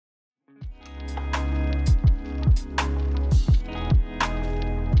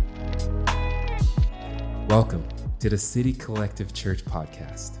Welcome to the City Collective Church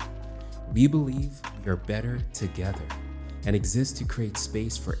podcast. We believe we are better together and exist to create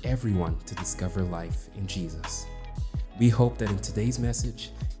space for everyone to discover life in Jesus. We hope that in today's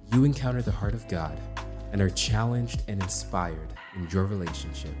message, you encounter the heart of God and are challenged and inspired in your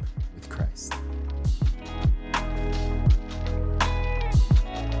relationship with Christ.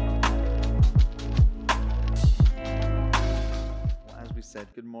 Said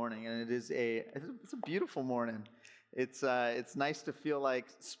good morning, and it's a beautiful morning. It's nice to feel like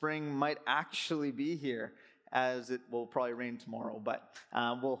spring might actually be here, as it will probably rain tomorrow, but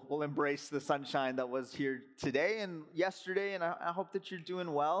we'll embrace the sunshine that was here today and yesterday, and I hope that you're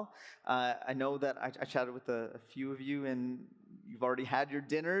doing well. I know that I chatted with a few of you, and you've already had your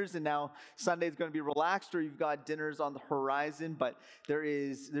dinners, and now Sunday's going to be relaxed, or you've got dinners on the horizon, but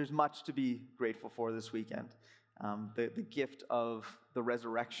there's much to be grateful for this weekend. The gift of the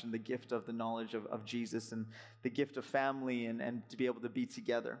resurrection, the gift of the knowledge of Jesus, and the gift of family and to be able to be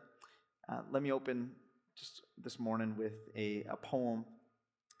together. Let me open just this morning with a poem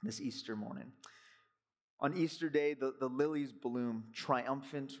this Easter morning. On Easter Day, the lilies bloom,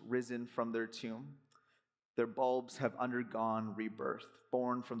 triumphant, risen from their tomb. Their bulbs have undergone rebirth,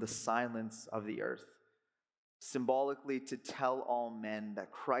 born from the silence of the earth, symbolically to tell all men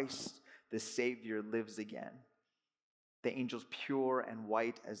that Christ, the Savior, lives again. The angels pure and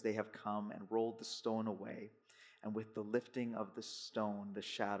white as they have come and rolled the stone away. And with the lifting of the stone, the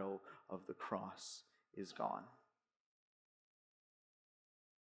shadow of the cross is gone.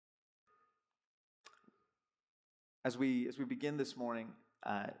 As we begin this morning,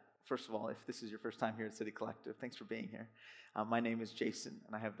 first of all, if this is your first time here at City Collective, thanks for being here. My name is Jason,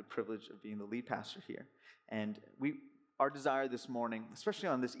 and I have the privilege of being the lead pastor here. And our desire this morning, especially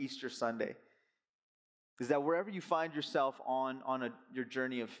on this Easter Sunday, is that wherever you find yourself on your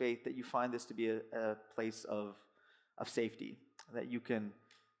journey of faith, that you find this to be a place of safety, that you can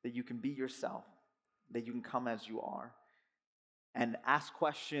be yourself, that you can come as you are, and ask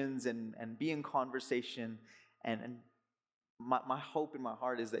questions and be in conversation. And my hope in my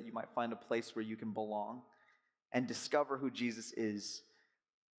heart is that you might find a place where you can belong and discover who Jesus is,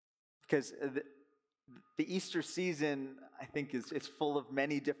 because the Easter season, I think, is full of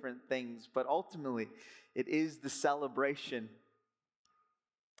many different things, but ultimately, it is the celebration,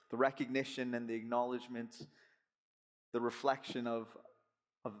 the recognition and the acknowledgement, the reflection of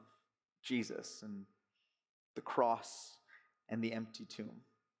Jesus and the cross and the empty tomb.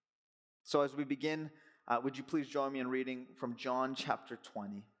 So as we begin, would you please join me in reading from John chapter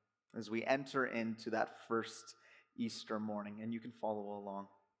 20 as we enter into that first Easter morning, and you can follow along.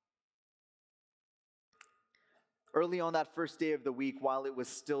 Early on that first day of the week, while it was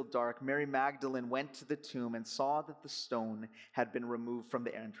still dark, Mary Magdalene went to the tomb and saw that the stone had been removed from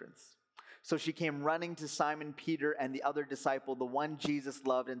the entrance. So she came running to Simon Peter and the other disciple, the one Jesus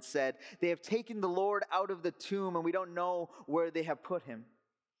loved, and said, "They have taken the Lord out of the tomb, and we don't know where they have put him."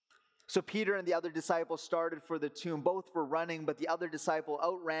 So Peter and the other disciple started for the tomb. Both were running, but the other disciple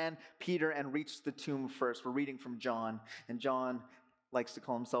outran Peter and reached the tomb first. We're reading from John, and John likes to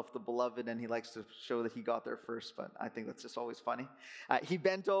call himself the beloved, and he likes to show that he got there first, but I think that's just always funny. He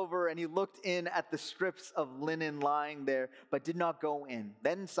bent over and he looked in at the strips of linen lying there, but did not go in.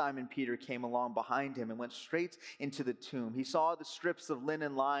 Then Simon Peter came along behind him and went straight into the tomb. He saw the strips of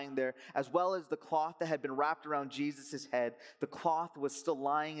linen lying there, as well as the cloth that had been wrapped around Jesus' head. The cloth was still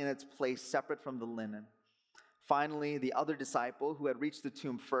lying in its place, separate from the linen. Finally, the other disciple, who had reached the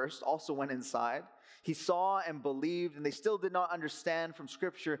tomb first, also went inside. He saw and believed, and they still did not understand from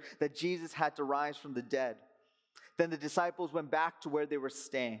Scripture that Jesus had to rise from the dead. Then the disciples went back to where they were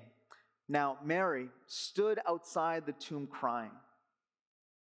staying. Now Mary stood outside the tomb crying.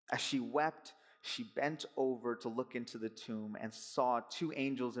 As she wept, she bent over to look into the tomb and saw two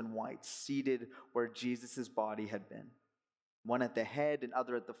angels in white seated where Jesus' body had been, one at the head and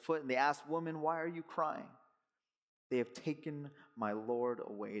other at the foot. And they asked, "Woman, why are you crying?" "They have taken my Lord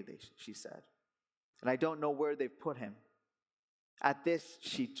away," she said, "and I don't know where they've put him." At this,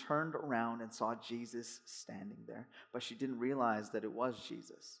 she turned around and saw Jesus standing there, but she didn't realize that it was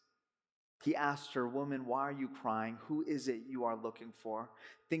Jesus. He asked her, "Woman, why are you crying? Who is it you are looking for?"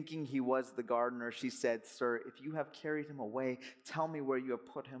 Thinking he was the gardener, she said, "Sir, if you have carried him away, tell me where you have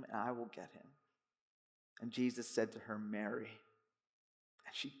put him, and I will get him." And Jesus said to her, "Mary."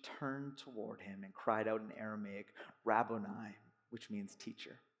 And she turned toward him and cried out in Aramaic, "Rabboni," which means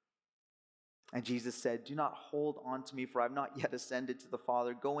teacher. And Jesus said, "Do not hold on to me, for I have not yet ascended to the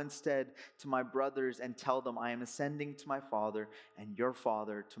Father. Go instead to my brothers and tell them, I am ascending to my Father and your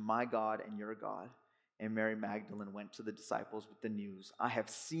Father, to my God and your God." And Mary Magdalene went to the disciples with the news, "I have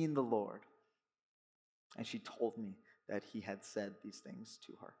seen the Lord," And she told me that he had said these things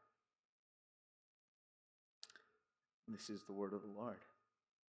to her. This is the word of the Lord.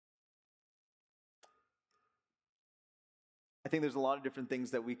 I think there's a lot of different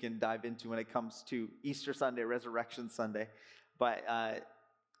things that we can dive into when it comes to Easter Sunday, Resurrection Sunday. But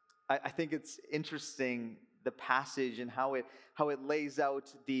I think it's interesting, the passage and how it lays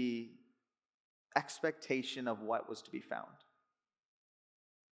out the expectation of what was to be found.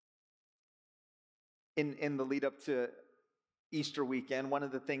 In the lead up to Easter weekend, one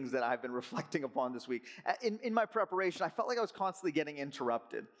of the things that I've been reflecting upon this week, in my preparation, I felt like I was constantly getting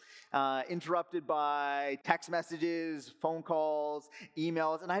interrupted by text messages, phone calls,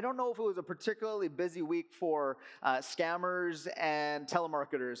 emails, and I don't know if it was a particularly busy week for scammers and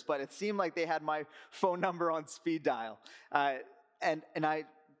telemarketers, but it seemed like they had my phone number on speed dial, and I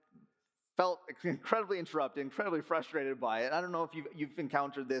felt incredibly interrupted, incredibly frustrated by it. I don't know if you've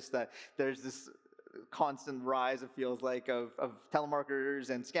encountered this, that there's this constant rise, it feels like, of telemarketers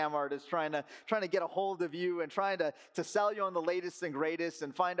and scam artists trying to get a hold of you and trying to sell you on the latest and greatest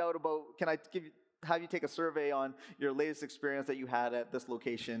and find out about, have you take a survey on your latest experience that you had at this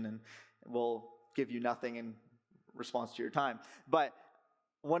location, and we'll give you nothing in response to your time. But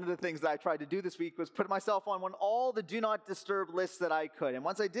one of the things that I tried to do this week was put myself on all the do not disturb lists that I could. And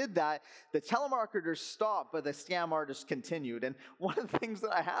once I did that, the telemarketers stopped, but the scam artists continued. And one of the things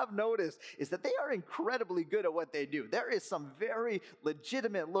that I have noticed is that they are incredibly good at what they do. There is some very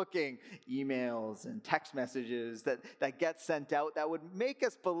legitimate looking emails and text messages that get sent out that would make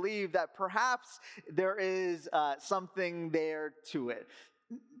us believe that perhaps there is something there to it.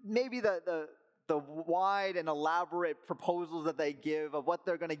 Maybe the wide and elaborate proposals that they give of what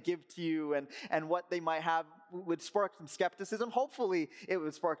they're going to give to you and what they might have would spark some skepticism. Hopefully, it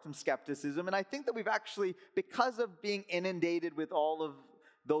would spark some skepticism. And I think that we've actually, because of being inundated with all of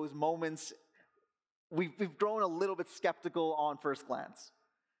those moments, we've grown a little bit skeptical on first glance.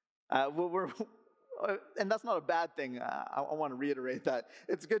 And that's not a bad thing. I want to reiterate that.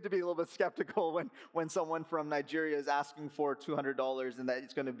 It's good to be a little bit skeptical when someone from Nigeria is asking for $200 and that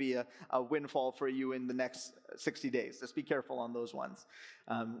it's going to be a windfall for you in the next 60 days. Just be careful on those ones.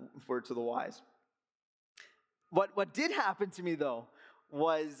 Word to the wise. What did happen to me, though,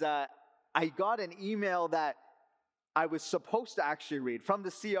 was I got an email that I was supposed to actually read from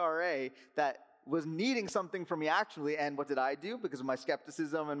the CRA that was needing something from me actually, and what did I do? Because of my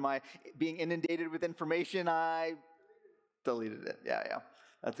skepticism and my being inundated with information, I deleted it. Yeah,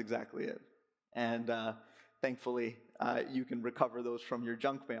 that's exactly it. And thankfully, you can recover those from your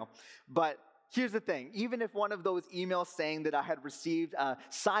junk mail. But here's the thing. Even if one of those emails saying that I had received a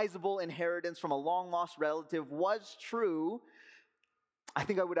sizable inheritance from a long-lost relative was true, I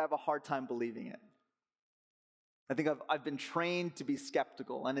think I would have a hard time believing it. I think I've been trained to be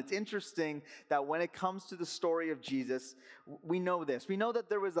skeptical. And it's interesting that when it comes to the story of Jesus, we know this. We know that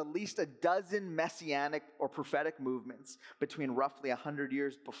there was at least a dozen messianic or prophetic movements between roughly 100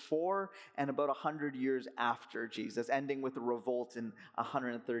 years before and about 100 years after Jesus, ending with a revolt in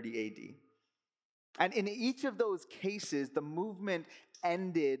 130 AD. And in each of those cases, the movement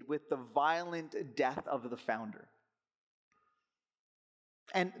ended with the violent death of the founder.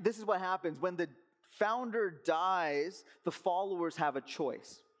 And this is what happens when the founder dies, the followers have a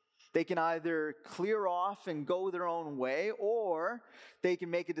choice. They can either clear off and go their own way, or they can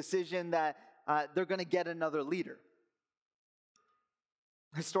make a decision that they're going to get another leader.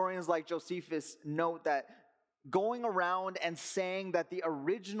 Historians like Josephus note that going around and saying that the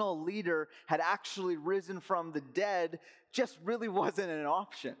original leader had actually risen from the dead just really wasn't an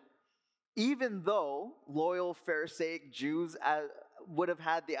option. Even though loyal Pharisaic Jews would have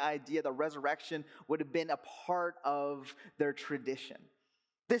had the idea the resurrection would have been a part of their tradition.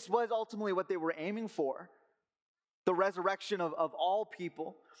 This was ultimately what they were aiming for, the resurrection of all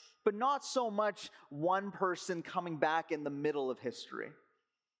people, but not so much one person coming back in the middle of history.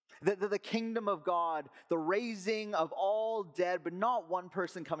 The kingdom of God, the raising of all dead, but not one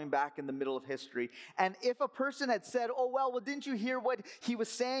person coming back in the middle of history. And if a person had said, well, didn't you hear what he was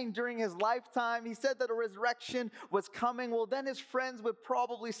saying during his lifetime? He said that a resurrection was coming. Well, then his friends would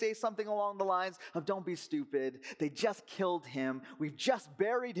probably say something along the lines of, don't be stupid. They just killed him. We've just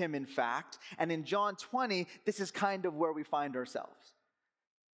buried him, in fact. And in John 20, this is kind of where we find ourselves.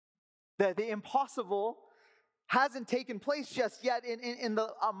 The impossible hasn't taken place just yet in the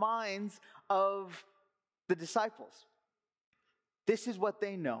minds of the disciples. This is what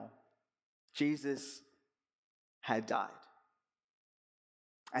they know. Jesus had died.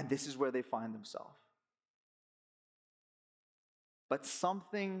 And this is where they find themselves. But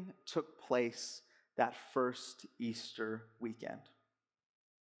something took place that first Easter weekend.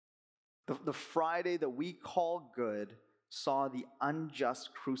 The Friday that we call good saw the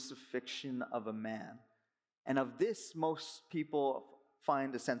unjust crucifixion of a man. And of this, most people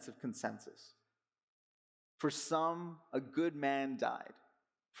find a sense of consensus. For some, a good man died.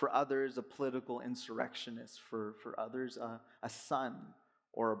 For others, a political insurrectionist. For others, a son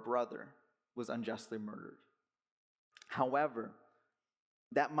or a brother was unjustly murdered. However,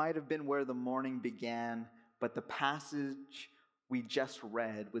 that might have been where the mourning began, but the passage we just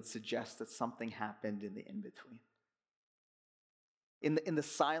read would suggest that something happened in the in-between. In the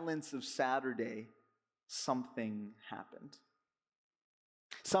silence of Saturday, something happened.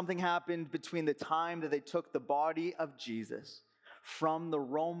 Something happened between the time that they took the body of Jesus from the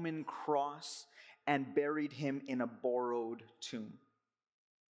Roman cross and buried him in a borrowed tomb.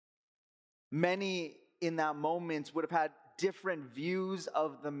 Many in that moment would have had different views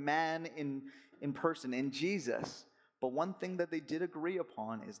of the man in person, in Jesus. But one thing that they did agree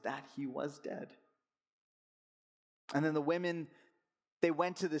upon is that he was dead. And then the women, they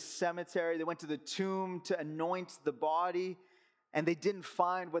went to the cemetery, they went to the tomb to anoint the body, and they didn't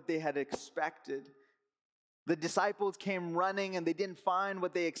find what they had expected. The disciples came running and they didn't find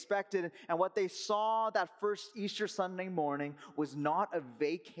what they expected. And what they saw that first Easter Sunday morning was not a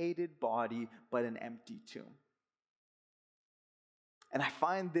vacated body, but an empty tomb. And I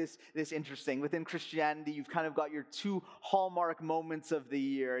find this interesting. Within Christianity, you've kind of got your two hallmark moments of the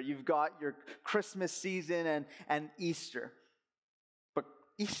year. You've got your Christmas season and Easter. But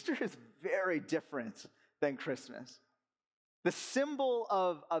Easter is very different than Christmas. The symbol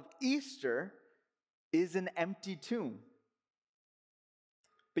of Easter is an empty tomb.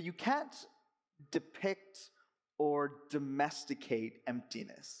 But you can't depict or domesticate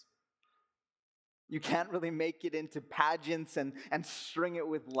emptiness. You can't really make it into pageants and string it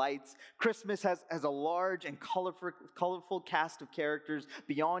with lights. Christmas has a large and colorful cast of characters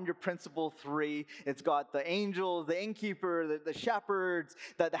beyond your principal three. It's got the angels, the innkeeper, the shepherds,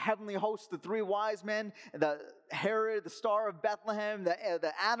 the heavenly host, the three wise men, the Herod, the Star of Bethlehem,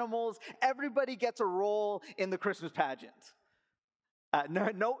 the animals. Everybody gets a role in the Christmas pageant.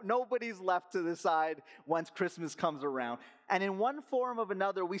 Nobody's left to the side once Christmas comes around. And in one form or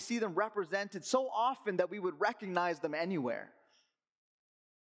another, we see them represented so often that we would recognize them anywhere.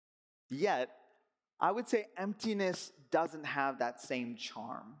 Yet, I would say emptiness doesn't have that same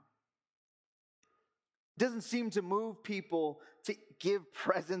charm. It doesn't seem to move people to give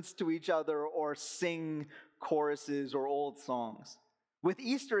presents to each other or sing choruses or old songs. With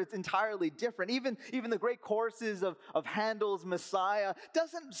Easter, it's entirely different. Even the great choruses of Handel's Messiah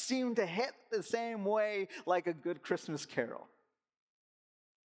doesn't seem to hit the same way like a good Christmas carol.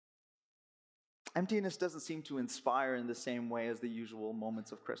 Emptiness doesn't seem to inspire in the same way as the usual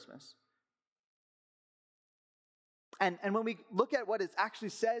moments of Christmas. And when we look at what it actually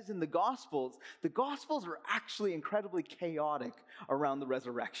says in the Gospels are actually incredibly chaotic around the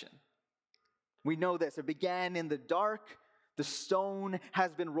resurrection. We know this. It began in the dark. The stone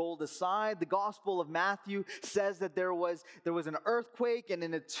has been rolled aside. The Gospel of Matthew says that there was an earthquake, and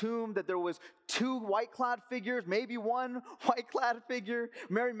in a tomb that there was two white-clad figures, maybe one white-clad figure.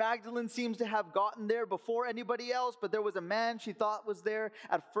 Mary Magdalene seems to have gotten there before anybody else, but there was a man she thought was there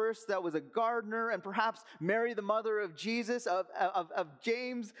at first that was a gardener, and perhaps Mary, the mother of Jesus, of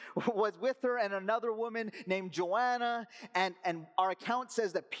James, was with her, and another woman named Joanna, and our account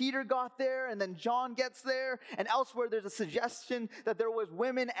says that Peter got there, and then John gets there, and elsewhere there's a suggestion that there was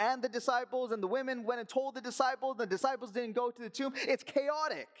women and the disciples, and the women went and told the disciples didn't go to the tomb. It's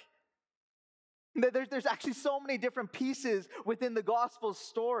chaotic. There's actually so many different pieces within the gospel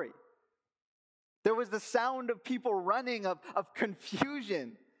story. There was the sound of people running, of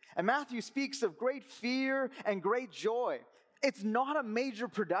confusion. And Matthew speaks of great fear and great joy. It's not a major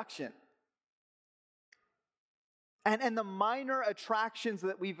production. And the minor attractions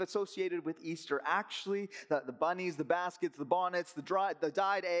that we've associated with Easter, actually, the bunnies, the baskets, the bonnets, the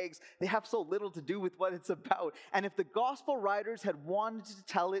dyed eggs, they have so little to do with what it's about. And if the gospel writers had wanted to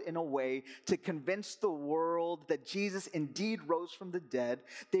tell it in a way to convince the world that Jesus indeed rose from the dead,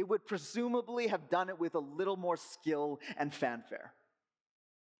 they would presumably have done it with a little more skill and fanfare.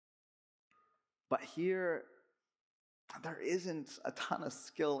 But here, there isn't a ton of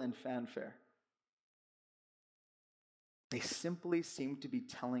skill and fanfare. They simply seem to be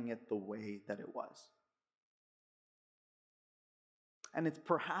telling it the way that it was. And it's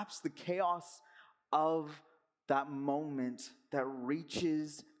perhaps the chaos of that moment that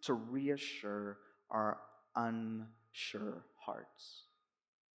reaches to reassure our unsure hearts.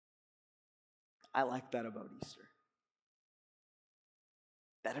 I like that about Easter.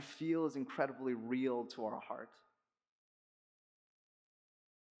 That it feels incredibly real to our heart.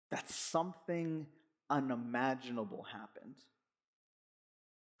 that something unimaginable happened.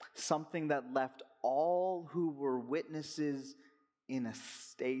 Something that left all who were witnesses in a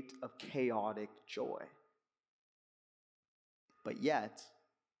state of chaotic joy. But yet,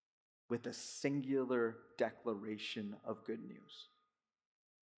 with a singular declaration of good news.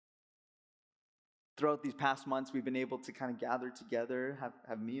 Throughout these past months, we've been able to kind of gather together,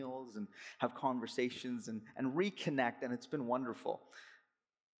 have meals and have conversations and reconnect, and it's been wonderful.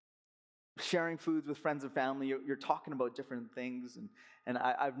 Sharing foods with friends and family, you're talking about different things, and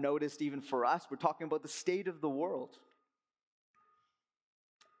I've noticed even for us, we're talking about the state of the world.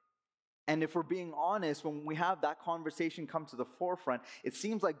 And if we're being honest, when we have that conversation come to the forefront, it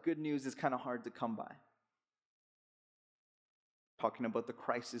seems like good news is kind of hard to come by. Talking about the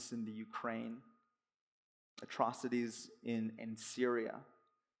crisis in the Ukraine, atrocities in Syria,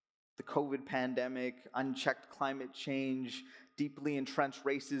 the COVID pandemic, unchecked climate change, deeply entrenched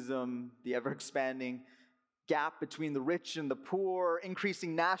racism, the ever-expanding gap between the rich and the poor,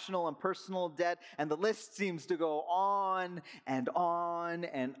 increasing national and personal debt, and the list seems to go on and on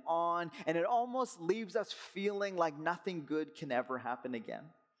and on, and it almost leaves us feeling like nothing good can ever happen again.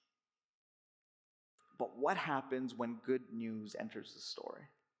 But what happens when good news enters the story?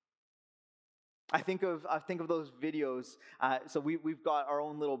 I think of those videos. So we've got our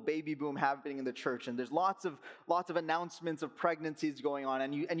own little baby boom happening in the church, and there's lots of announcements of pregnancies going on,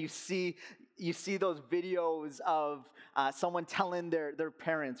 and you see those videos of someone telling their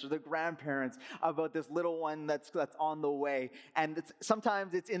parents or their grandparents about this little one that's on the way, and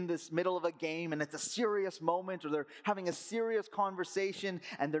sometimes it's in this middle of a game, and it's a serious moment, or they're having a serious conversation,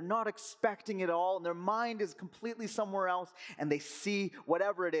 and they're not expecting it all, and their mind is completely somewhere else, and they see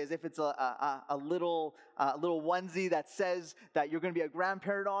whatever it is. If it's a little onesie that says that you're going to be a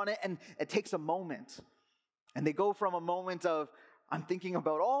grandparent on it, and it takes a moment. And they go from a moment of, I'm thinking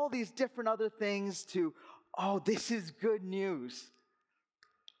about all these different other things, to, oh, this is good news.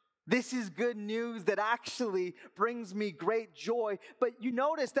 This is good news that actually brings me great joy. But you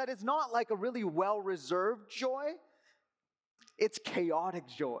notice that it's not like a really well-reserved joy. It's chaotic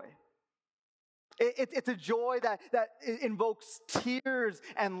joy. It's a joy that invokes tears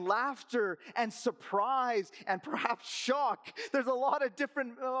and laughter and surprise and perhaps shock. There's a lot of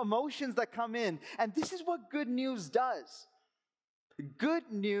different emotions that come in. And this is what good news does. Good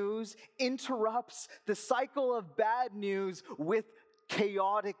news interrupts the cycle of bad news with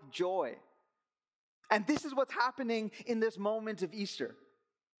chaotic joy. And this is what's happening in this moment of Easter.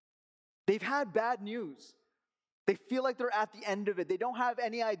 They've had bad news. They feel like they're at the end of it. They don't have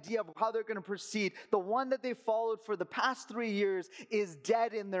any idea of how they're going to proceed. The one that they followed for the past 3 years is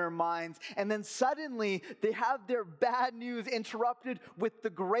dead in their minds. And then suddenly they have their bad news interrupted with the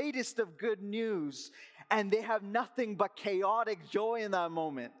greatest of good news. And they have nothing but chaotic joy in that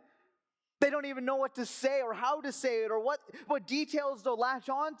moment. They don't even know what to say or how to say it or what details to latch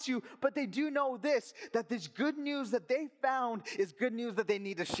on to. But they do know this, that this good news that they found is good news that they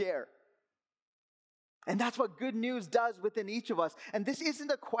need to share. And that's what good news does within each of us. And this isn't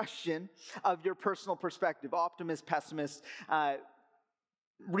a question of your personal perspective, optimist, pessimist,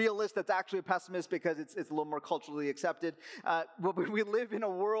 realist that's actually a pessimist because it's a little more culturally accepted. But we live in a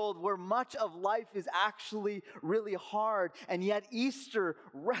world where much of life is actually really hard. And yet Easter,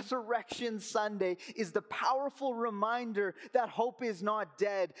 Resurrection Sunday, is the powerful reminder that hope is not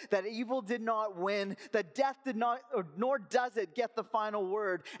dead, that evil did not win, that death did not, nor does it get the final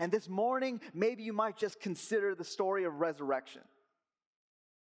word. And this morning, maybe you might just consider the story of resurrection.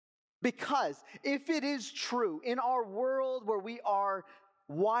 Because if it is true in our world where we are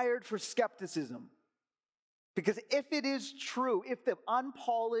wired for skepticism, because if it is true, if the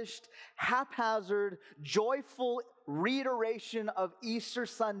unpolished, haphazard, joyful reiteration of Easter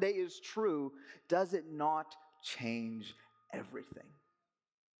Sunday is true, does it not change everything?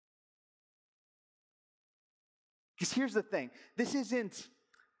 Because here's the thing, this isn't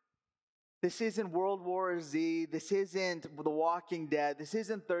World War Z. This isn't The Walking Dead. This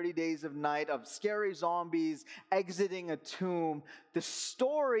isn't 30 Days of Night of scary zombies exiting a tomb. The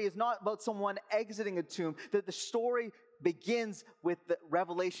story is not about someone exiting a tomb. The story begins with the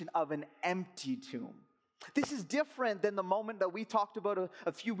revelation of an empty tomb. This is different than the moment that we talked about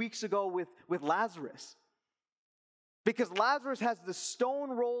a few weeks ago with Lazarus. Because Lazarus has the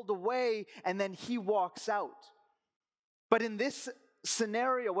stone rolled away and then he walks out. But in this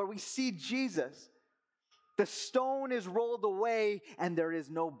scenario where we see Jesus, the stone is rolled away and there is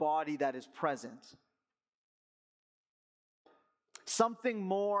no body that is present. Something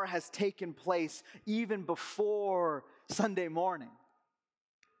more has taken place even before Sunday morning.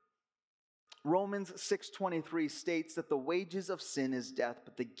 Romans 6:23 states that the wages of sin is death,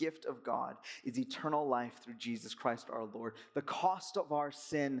 but the gift of God is eternal life through Jesus Christ our Lord. The cost of our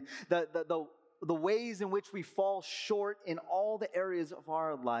sin, the ways in which we fall short in all the areas of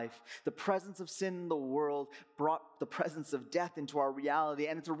our life, the presence of sin in the world brought the presence of death into our reality,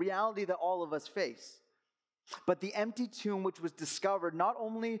 and it's a reality that all of us face. But the empty tomb, which was discovered not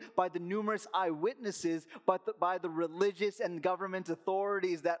only by the numerous eyewitnesses, but by the religious and government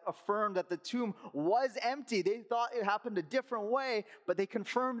authorities that affirmed that the tomb was empty. They thought it happened a different way, but they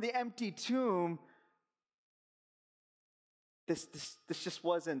confirmed the empty tomb. This just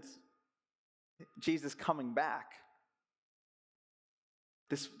wasn't Jesus coming back.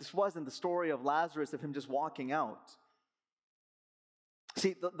 This wasn't the story of Lazarus, of him just walking out.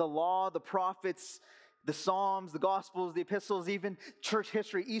 See, the law, the prophets, the Psalms, the Gospels, the epistles, even church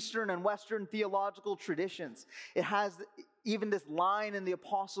history, Eastern and Western theological traditions. It has even this line in the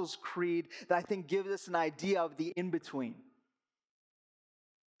Apostles' Creed that I think gives us an idea of the in-between.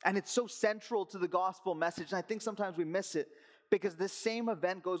 And it's so central to the gospel message, and I think sometimes we miss it, because this same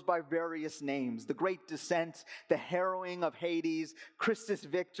event goes by various names. The Great Descent, the harrowing of Hades, Christus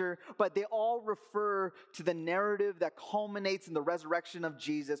Victor, but they all refer to the narrative that culminates in the resurrection of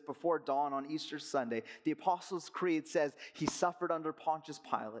Jesus before dawn on Easter Sunday. The Apostles' Creed says he suffered under Pontius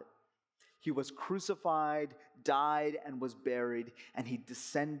Pilate. He was crucified, died, and was buried, and he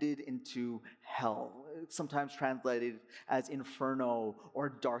descended into hell. It's sometimes translated as inferno or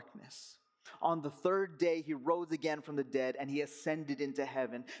darkness. On the third day, he rose again from the dead and he ascended into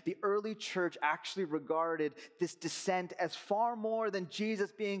heaven. The early church actually regarded this descent as far more than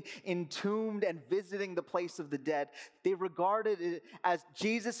Jesus being entombed and visiting the place of the dead. They regarded it as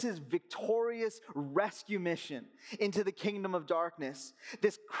Jesus' victorious rescue mission into the kingdom of darkness.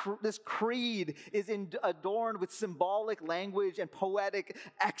 This creed is adorned with symbolic language and poetic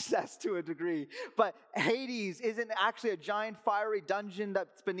excess to a degree. But Hades isn't actually a giant fiery dungeon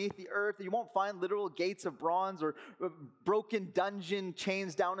that's beneath the earth. You won't find literal gates of bronze or broken dungeon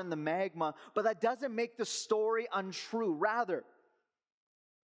chains down in the magma, but that doesn't make the story untrue. Rather,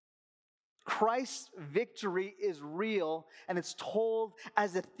 Christ's victory is real, and it's told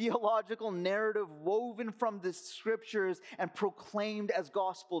as a theological narrative woven from the scriptures and proclaimed as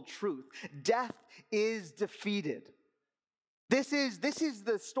gospel truth. Death is defeated. This is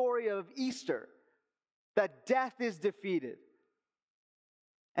the story of Easter, that death is defeated,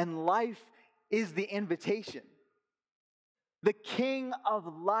 and life is the invitation. The King of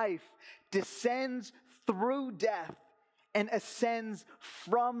life descends through death and ascends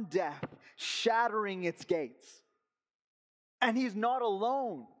from death, shattering its gates. And he's not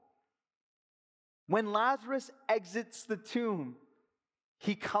alone. When Lazarus exits the tomb,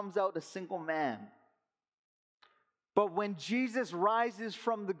 he comes out a single man. But when Jesus rises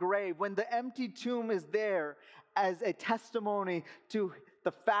from the grave, when the empty tomb is there as a testimony to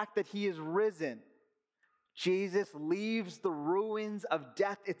the fact that he is risen, Jesus leaves the ruins of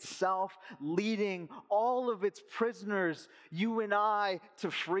death itself, leading all of its prisoners, you and I, to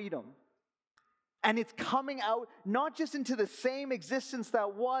freedom. And it's coming out not just into the same existence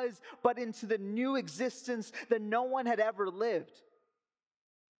that was, but into the new existence that no one had ever lived.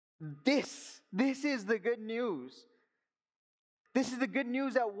 This is the good news. This is the good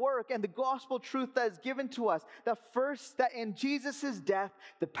news at work and the gospel truth that is given to us. That first, that in Jesus' death,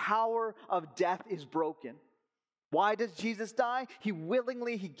 the power of death is broken. Why does Jesus die? He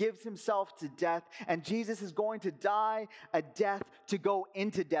gives himself to death, and Jesus is going to die a death to go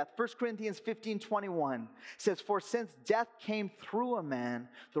into death. 1 Corinthians 15:21 says, "For since death came through a man,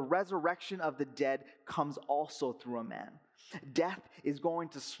 the resurrection of the dead comes also through a man." Death is going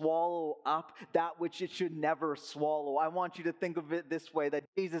to swallow up that which it should never swallow. I want you to think of it this way, that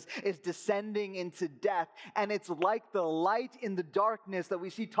Jesus is descending into death, and it's like the light in the darkness that we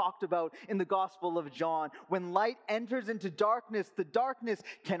see talked about in the Gospel of John. When light enters into darkness, the darkness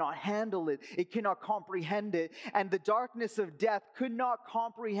cannot handle it. It cannot comprehend it. And the darkness of death could not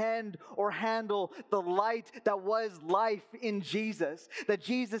comprehend or handle the light that was life in Jesus. That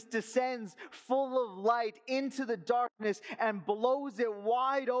Jesus descends full of light into the darkness and blows it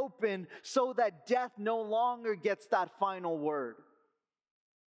wide open so that death no longer gets that final word.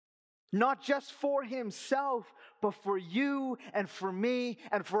 Not just for himself, but for you and for me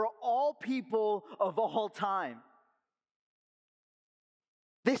and for all people of all time.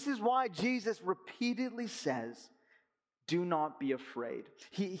 This is why Jesus repeatedly says, do not be afraid.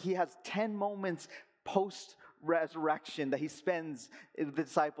 He has 10 moments post-resurrection that he spends with the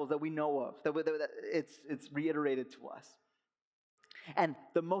disciples that we know of, that it's reiterated to us. And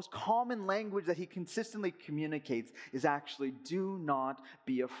the most common language that he consistently communicates is actually, do not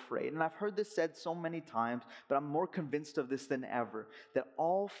be afraid. And I've heard this said so many times, but I'm more convinced of this than ever, that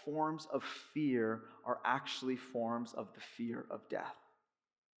all forms of fear are actually forms of the fear of death.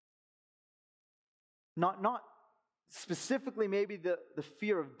 Not specifically maybe the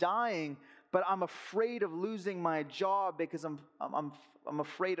fear of dying, but I'm afraid of losing my job because I'm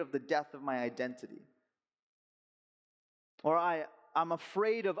afraid of the death of my identity. Or I'm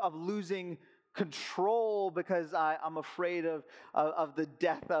afraid of losing control because I'm afraid of the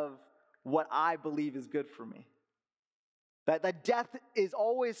death of what I believe is good for me. That death is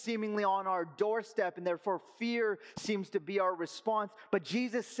always seemingly on our doorstep, and therefore fear seems to be our response. But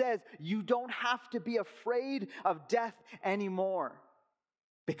Jesus says you don't have to be afraid of death anymore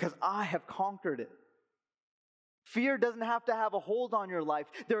because I have conquered it. Fear doesn't have to have a hold on your life.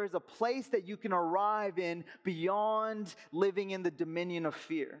 There is a place that you can arrive in beyond living in the dominion of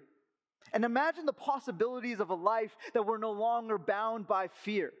fear. And imagine the possibilities of a life that we're no longer bound by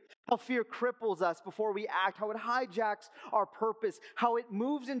fear. How fear cripples us before we act, how it hijacks our purpose, how it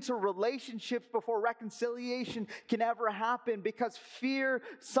moves into relationships before reconciliation can ever happen, because fear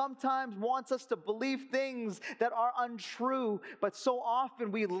sometimes wants us to believe things that are untrue, but so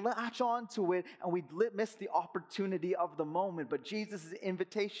often we latch onto it and we miss the opportunity of the moment. But Jesus'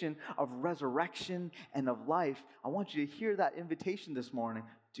 invitation of resurrection and of life, I want you to hear that invitation this morning.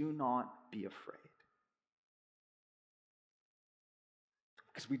 Do not be afraid.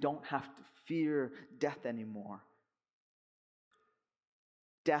 Because we don't have to fear death anymore.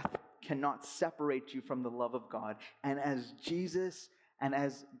 Death cannot separate you from the love of God. And as Jesus and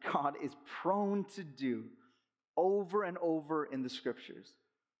as God is prone to do over and over in the scriptures,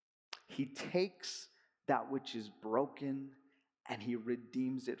 he takes that which is broken and he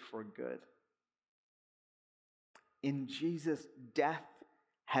redeems it for good. In Jesus, death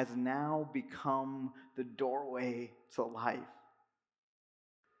has now become the doorway to life.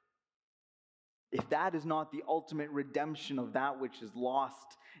 If that is not the ultimate redemption of that which is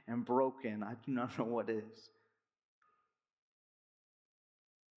lost and broken, I do not know what is.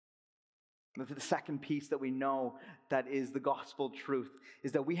 The second piece that we know that is the gospel truth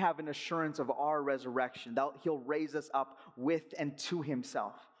is that we have an assurance of our resurrection, that he'll raise us up with and to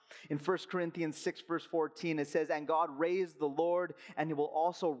himself. In 1 Corinthians 6 verse 14 it says, and God raised the Lord, and he will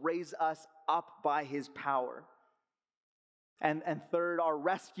also raise us up by his power. And third, our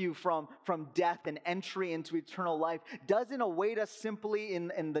rescue from death and entry into eternal life doesn't await us simply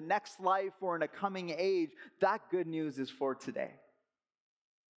in the next life or in a coming age. That good news is for today.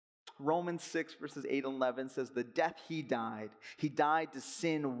 Romans 6 verses 8 and 11 says, the death he died to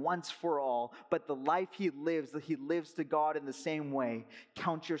sin once for all, but the life he lives to God in the same way.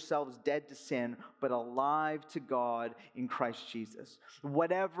 Count yourselves dead to sin, but alive to God in Christ Jesus.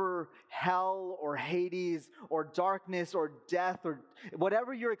 Whatever hell or Hades or darkness or death or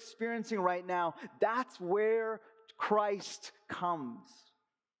whatever you're experiencing right now, that's where Christ comes.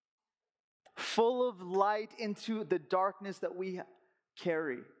 Full of light into the darkness that we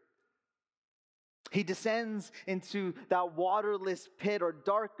carry. He descends into that waterless pit or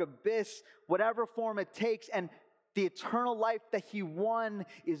dark abyss, whatever form it takes, and the eternal life that he won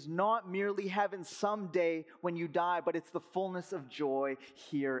is not merely heaven someday when you die, but it's the fullness of joy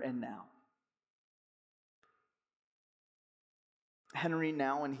here and now. Henry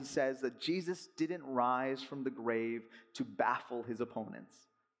Nouwen, he says that Jesus didn't rise from the grave to baffle his opponents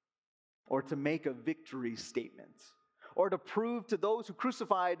or to make a victory statement, or to prove to those who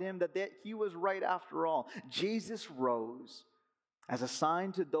crucified him that he was right after all. Jesus rose as a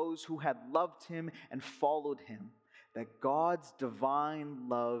sign to those who had loved him and followed him that God's divine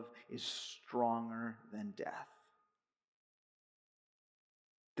love is stronger than death.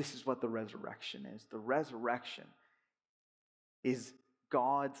 This is what the resurrection is. The resurrection is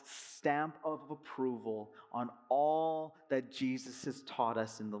God's stamp of approval on all that Jesus has taught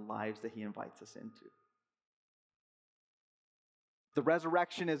us in the lives that he invites us into. The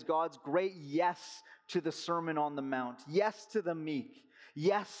resurrection is God's great yes to the Sermon on the Mount, yes to the meek,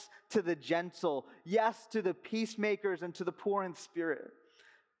 yes to the gentle, yes to the peacemakers and to the poor in spirit.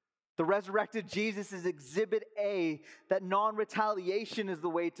 The resurrected Jesus is exhibit A, that non-retaliation is the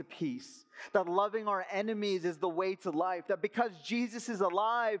way to peace, that loving our enemies is the way to life, that because Jesus is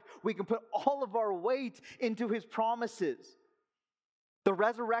alive, we can put all of our weight into his promises. The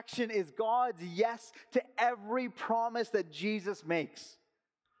resurrection is God's yes to every promise that Jesus makes.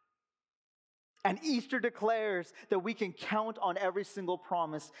 And Easter declares that we can count on every single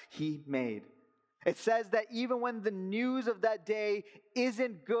promise he made. It says that even when the news of that day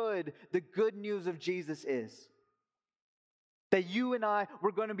isn't good, the good news of Jesus is. That you and I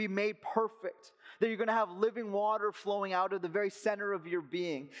were going to be made perfect. That you're going to have living water flowing out of the very center of your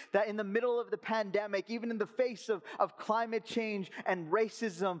being. That in the middle of the pandemic, even in the face of climate change and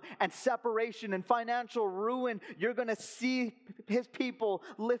racism and separation and financial ruin, you're going to see his people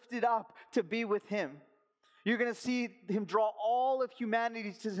lifted up to be with him. You're going to see him draw all of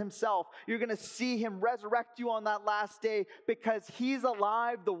humanity to himself. You're going to see him resurrect you on that last day because he's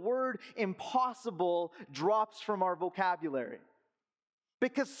alive. The word impossible drops from our vocabulary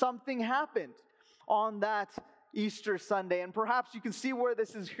because something happened on that Easter Sunday. And perhaps you can see where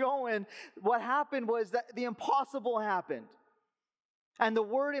this is going. What happened was that the impossible happened. And the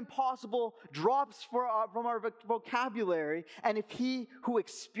word impossible drops from our vocabulary. And if he who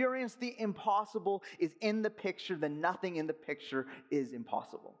experienced the impossible is in the picture, then nothing in the picture is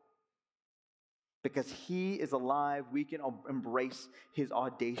impossible. Because he is alive, we can embrace his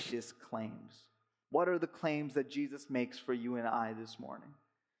audacious claims. What are the claims that Jesus makes for you and I this morning?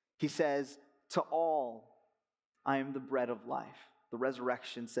 He says, to all, I am the bread of life. The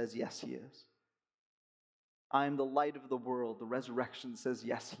resurrection says, yes, he is. I am the light of the world. The resurrection says,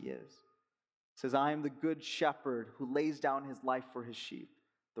 yes, he is. It says, I am the good shepherd who lays down his life for his sheep.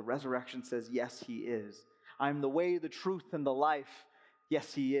 The resurrection says, yes, he is. I am the way, the truth, and the life.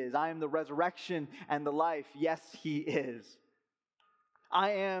 Yes, he is. I am the resurrection and the life. Yes, he is.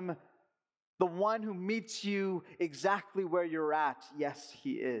 I am the one who meets you exactly where you're at. Yes,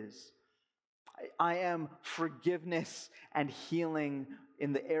 he is. I am forgiveness and healing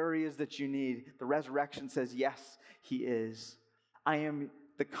in the areas that you need. The resurrection says, yes, he is. I am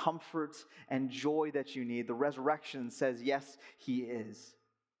the comfort and joy that you need. The resurrection says, yes, he is.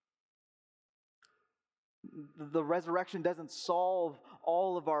 The resurrection doesn't solve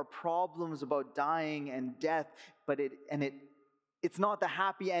all of our problems about dying and death, but it's not the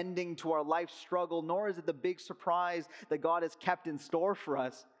happy ending to our life struggle, nor is it the big surprise that God has kept in store for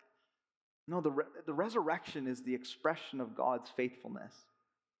us. No, the resurrection is the expression of God's faithfulness.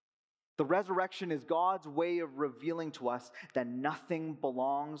 The resurrection is God's way of revealing to us that nothing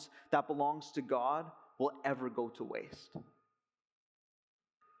that belongs to God will ever go to waste.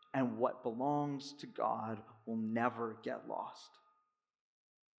 And what belongs to God will never get lost.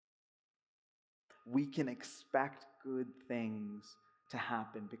 We can expect good things to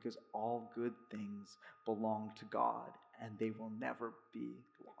happen because all good things belong to God and they will never be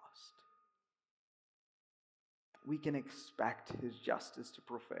lost. We can expect his justice to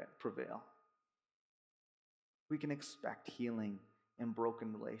prevail. We can expect healing in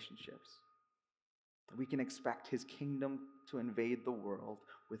broken relationships. We can expect his kingdom to invade the world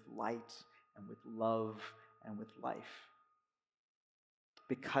with light and with love and with life.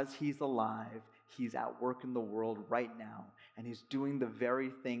 Because he's alive, he's at work in the world right now, and he's doing the very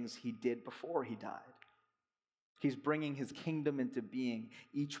things he did before he died. He's bringing his kingdom into being,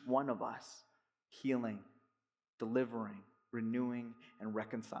 each one of us, healing, delivering, renewing, and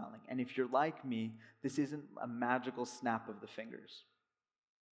reconciling. And if you're like me, this isn't a magical snap of the fingers.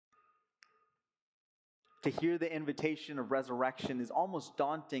 To hear the invitation of resurrection is almost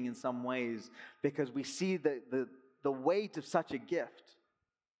daunting in some ways because we see the weight of such a gift.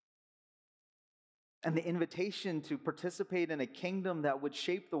 And the invitation to participate in a kingdom that would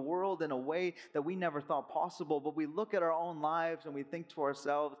shape the world in a way that we never thought possible. But we look at our own lives and we think to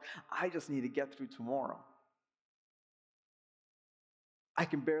ourselves, I just need to get through tomorrow. I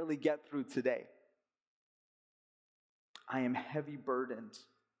can barely get through today. I am heavy burdened.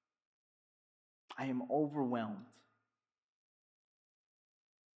 I am overwhelmed.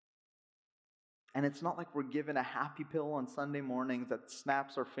 And it's not like we're given a happy pill on Sunday mornings that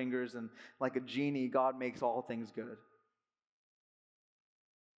snaps our fingers and like a genie, God makes all things good.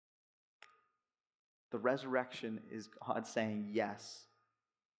 The resurrection is God saying yes.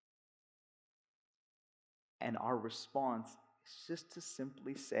 And our response is just to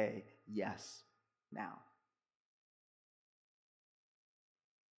simply say yes now.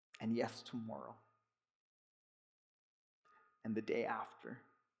 And yes tomorrow. And the day after.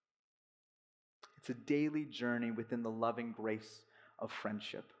 It's a daily journey within the loving grace of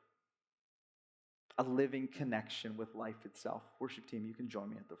friendship. A living connection with life itself. Worship team, you can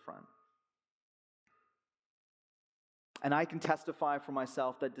join me at the front. And I can testify for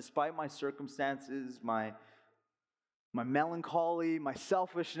myself that despite my circumstances, my melancholy, my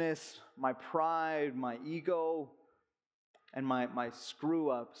selfishness, my pride, my ego, and my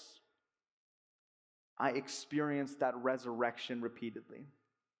screw-ups, I experienced that resurrection repeatedly.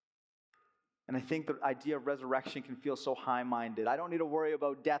 And I think the idea of resurrection can feel so high-minded. I don't need to worry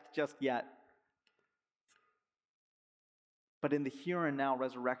about death just yet. But in the here and now,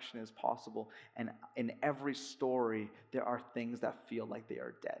 resurrection is possible. And in every story, there are things that feel like they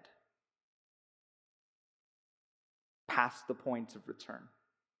are dead, past the point of return,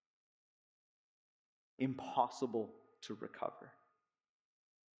 impossible to recover.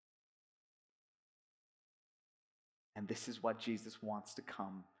 And this is what Jesus wants to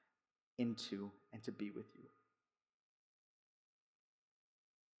come into and to be with you.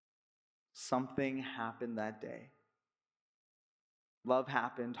 Something happened that day. Love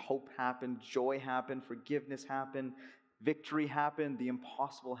happened, hope happened, joy happened, forgiveness happened, victory happened, the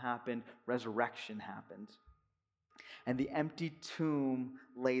impossible happened, resurrection happened. And the empty tomb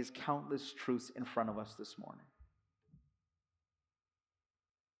lays countless truths in front of us this morning.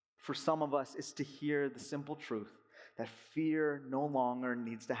 For some of us, it's to hear the simple truth that fear no longer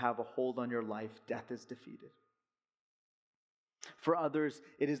needs to have a hold on your life. Death is defeated. For others,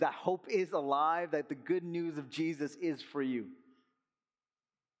 it is that hope is alive, that the good news of Jesus is for you.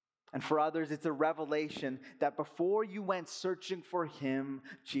 And for others, it's a revelation that before you went searching for him,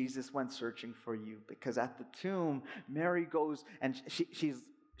 Jesus went searching for you. Because at the tomb, Mary goes and she's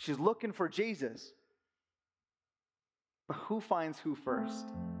looking for Jesus. But who finds who first?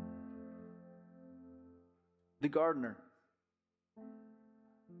 The gardener.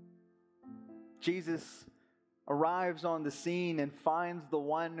 Jesus arrives on the scene and finds the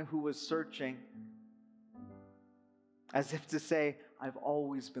one who was searching, as if to say, I've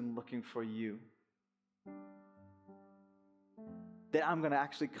always been looking for you. That I'm going to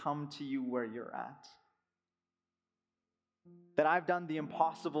actually come to you where you're at. That I've done the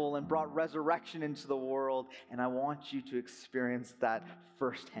impossible and brought resurrection into the world, and I want you to experience that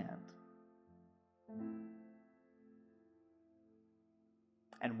firsthand.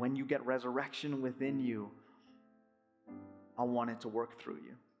 And when you get resurrection within you, I want it to work through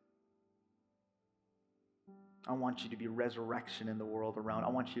you. I want you to be resurrection in the world around. I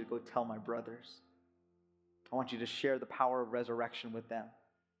want you to go tell my brothers. I want you to share the power of resurrection with them.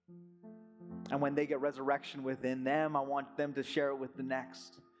 And when they get resurrection within them, I want them to share it with the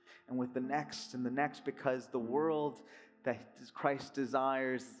next, and with the next, and the next, because the world that Christ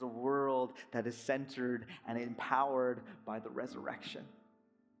desires is a world that is centered and empowered by the resurrection.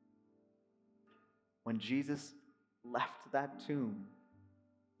 When Jesus left that tomb,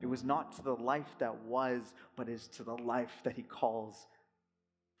 it was not to the life that was, but is to the life that he calls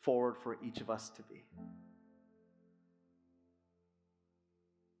forward for each of us to be.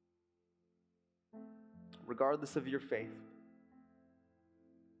 Regardless of your faith,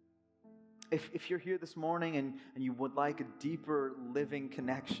 if you're here this morning and you would like a deeper living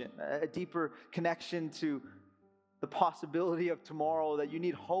connection, a deeper connection to the possibility of tomorrow, that you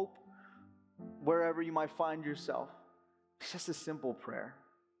need hope wherever you might find yourself, it's just a simple prayer.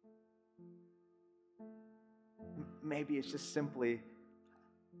 Maybe it's just simply,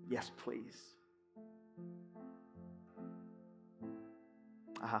 yes, please.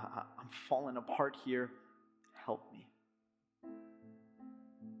 I'm falling apart here. Help me.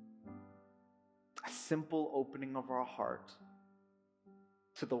 A simple opening of our heart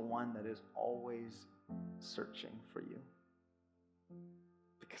to the one that is always searching for you.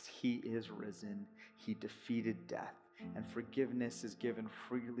 Because he is risen, he defeated death, and forgiveness is given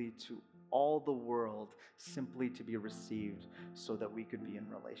freely to all the world, simply to be received so that we could be in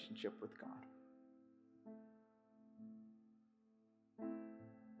relationship with God.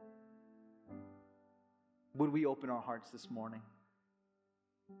 Would we open our hearts this morning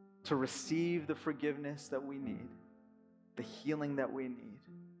to receive the forgiveness that we need, the healing that we need,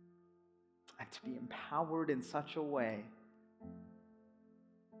 and to be empowered in such a way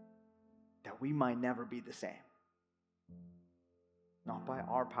that we might never be the same? Not by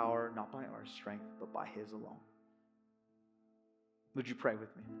our power, not by our strength, but by his alone. Would you pray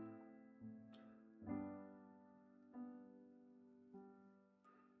with me?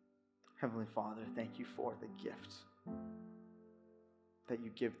 Heavenly Father, thank you for the gift that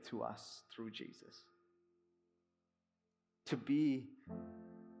you give to us through Jesus. To be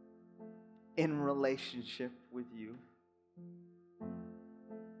in relationship with you.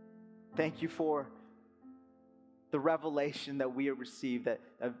 Thank you for the revelation that we have received, that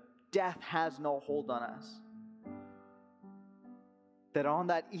death has no hold on us. That on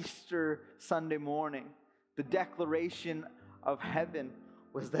that Easter Sunday morning, the declaration of heaven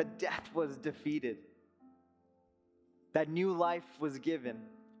was that death was defeated. That new life was given.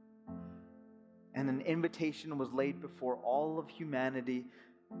 And an invitation was laid before all of humanity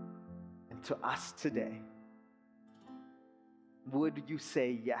and to us today. Would you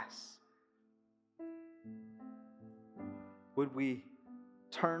say yes? Would we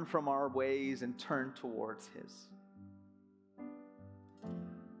turn from our ways and turn towards his?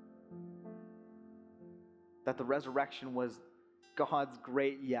 that the resurrection was God's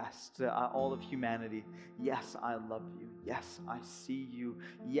great yes to all of humanity. Yes, I love you. Yes, I see you.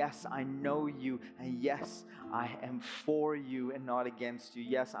 Yes, I know you. And yes, I am for you and not against you.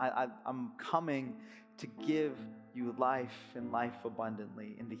 Yes, I'm coming to give you life and life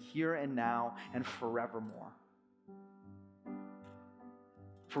abundantly in the here and now and forevermore.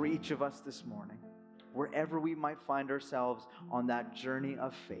 For each of us this morning, wherever we might find ourselves on that journey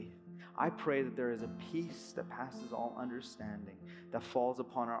of faith, I pray that there is a peace that passes all understanding that falls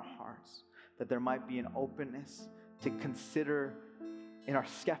upon our hearts, that there might be an openness to consider in our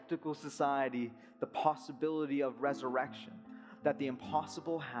skeptical society the possibility of resurrection, that the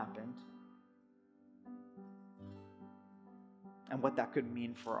impossible happened, and what that could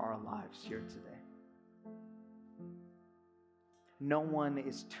mean for our lives here today. No one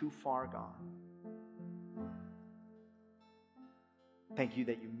is too far gone. Thank you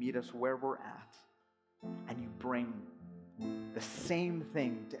that you meet us where we're at and you bring the same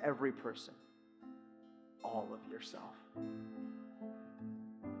thing to every person, all of yourself.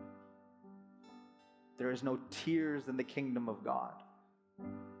 There is no tears in the kingdom of God.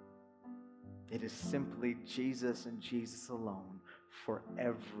 It is simply Jesus and Jesus alone for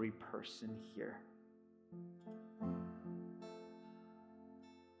every person here.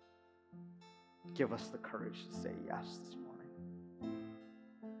 Give us the courage to say yes this morning.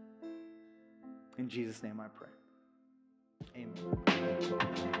 In Jesus' name I pray. Amen.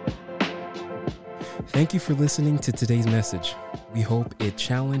 Thank you for listening to today's message. We hope it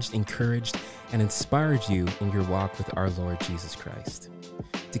challenged, encouraged, and inspired you in your walk with our Lord Jesus Christ.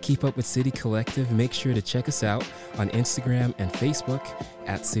 To keep up with City Collective, make sure to check us out on Instagram and Facebook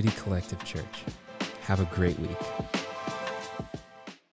at City Collective Church. Have a great week.